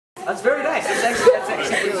That's very nice. That's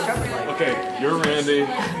actually pretty structured. Okay, you're Randy.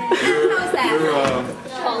 You're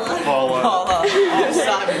Paula. Paula. Wait,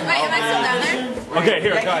 am I still down there? Okay,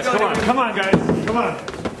 here, guys, come on, guys, come on.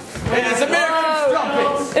 Hey, it's American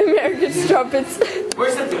Strumpets. American Strumpets.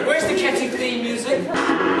 Where's the catchy theme music?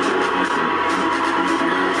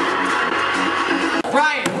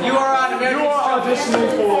 Brian, you are on American You are auditioning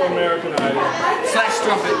for American Idol. /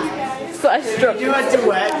 Strumpet. / Strumpet. Do a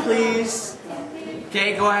duet, please. Okay,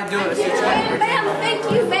 go ahead and do it. Ma'am, thank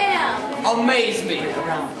you, ma'am. Amaze me.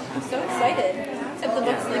 I'm so excited. Except the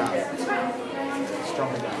book's like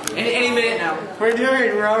Any minute now. We're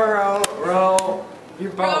doing row.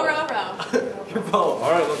 Your boat. row. Your boat.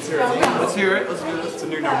 All right, let's hear it. Let's hear it. Let's do this. It's a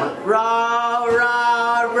new number. Row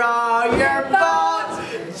your boat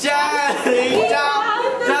gently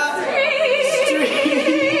down the street.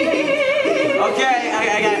 Okay,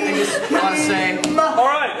 I just want to say. All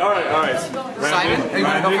right. Simon, are you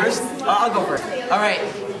going to go first? I'll go first. All right.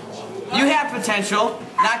 You have potential.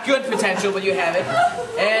 Not good potential, but you have it.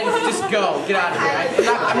 And just go. Get out of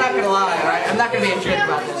here. I'm not going to lie, all right? I'm not going to be a jerk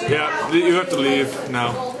about this. Yeah, you have to leave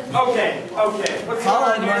now. Okay.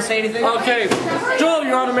 Paula, do you want to say anything? Okay. Joel,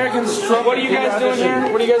 you're on American Strumpet. What are you guys doing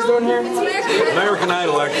here? American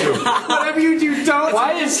Idol Act 2. Whatever you do, don't.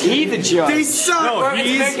 Why is he the judge? They suck. No,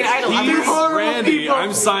 he's horrible Randy. people.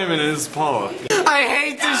 I'm Simon, and this is Paula. I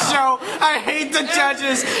hate this show. I hate the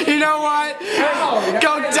judges. You know what?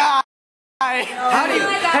 Go die. How do you?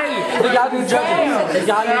 Hey, they got new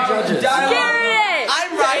judges. Garrett!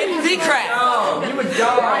 I'm Ryan V-Crap. You would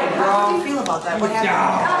die, bro. How do you feel about that? What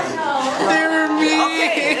happened? They were mean.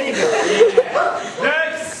 Okay, there you go.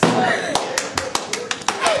 Next!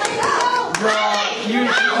 Bro, you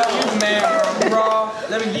man, bro.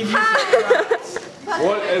 Let me give you some cracks.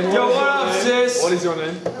 Yo, what up, sis? What is your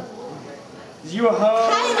name? You a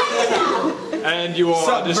hoe? And you are What's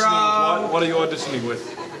up, auditioning bro? with what? What are you auditioning with?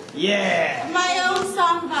 Yeah. My own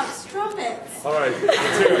song about strumpets. All right,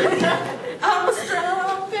 let's hear it. I'm a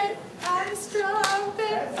strumpet.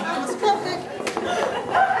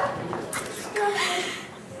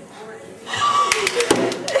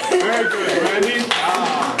 Very good, Randy.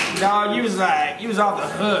 Dog, you was off the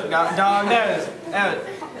hook, dog. That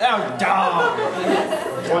was dog.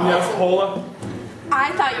 One yes, Paula.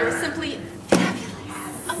 I thought you were simply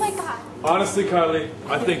fabulous. Oh my god. Honestly, Kylie,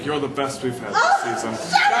 I think you're the best we've had this season.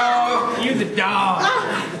 Dog, you the dog.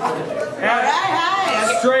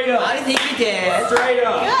 Alright. Straight up. I think you did. Straight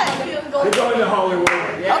up. Good. You're going to Hollywood.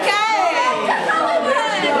 Okay.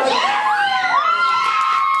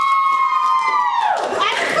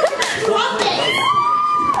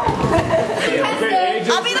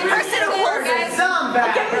 I'll be the person who holds it.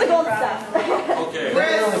 Okay.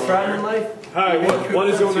 Friday night. Hi, what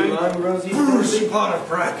is your name? Bruce Potter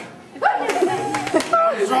Crack.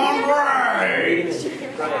 It's all right.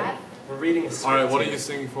 We're reading a script. All right, what are you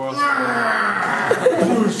singing for us?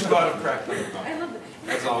 Bruce Potter Crack.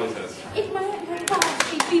 That's all he says. If my uncle,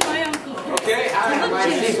 he'd be my uncle. Okay, Look,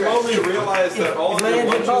 Jane. Slowly realize that all of your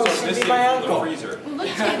lunches are missing from the freezer. Look,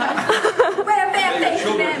 Jane. Bam, thank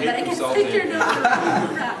you, ma'am, but I can stick your nose.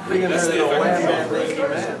 That's the effect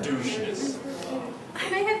of doucheness.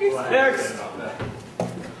 Can I have your Next.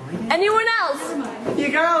 Anyone else? You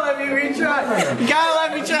gotta let me retry. You gotta let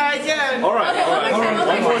me try again. All right, all right.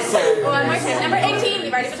 One more time. Number 18.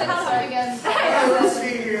 You ready for the house again?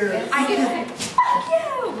 I can. Fuck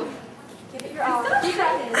you. Give it your all.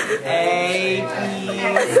 A, B,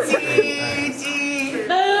 C, D,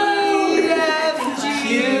 E, F, G,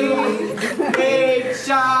 H,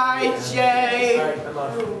 I, J,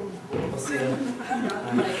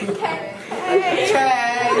 K,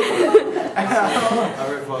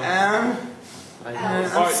 M.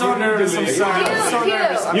 I'm so nervous. I'm sorry. I'm so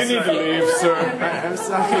nervous. You need to leave, sir. I'm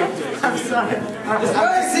sorry. I'm sorry. I'm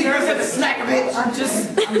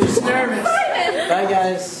just nervous. Bye,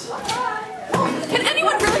 guys. Can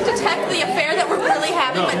anyone really detect the affair that we're really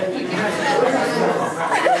having?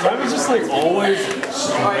 Simon's just like always.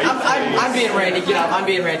 I'm being Randy. Get up. I'm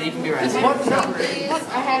being Randy. You can be Randy. I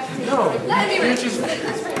have to. Let me read.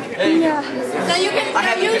 There you go. Now you can.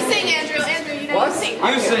 Now you sing, Andrew. Andrew, you know you sing.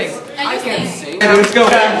 You sing. Now you sing. Let's go.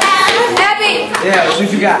 Abby. Yeah, that's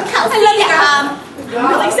what you got. I love you.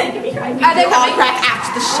 Really excited to be crying. Are they coming back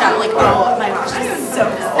after the show? Like, oh my gosh, this is so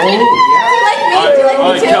good. Do you like me? Do you like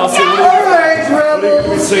me too? Kelsey, what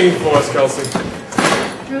are you singing for us, Kelsey?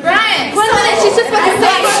 Ryan, 1 minute. She's just about to sing.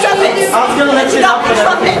 I was gonna let you know for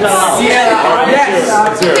that. Yes.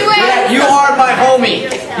 Do it. You are my homie.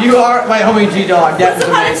 You are my homie G-Dog. That was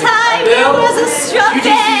amazing. Time there was a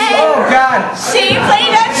strumpet. Oh, God. She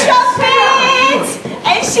played a trumpet,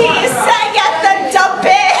 and she sang at the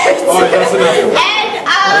dumpet.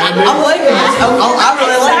 I'm liking this. I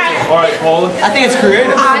really like it. All right, Paula. I think it's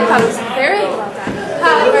creative. I thought it was very well done.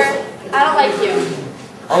 However, I don't like you.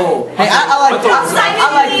 Oh, hey, I like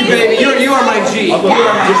you, baby. You are my G. You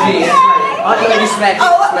are my G. You smack.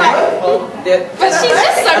 But she's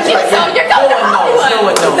just so cute, so you're going to Hollywood. No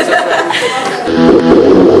one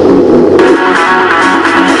knows.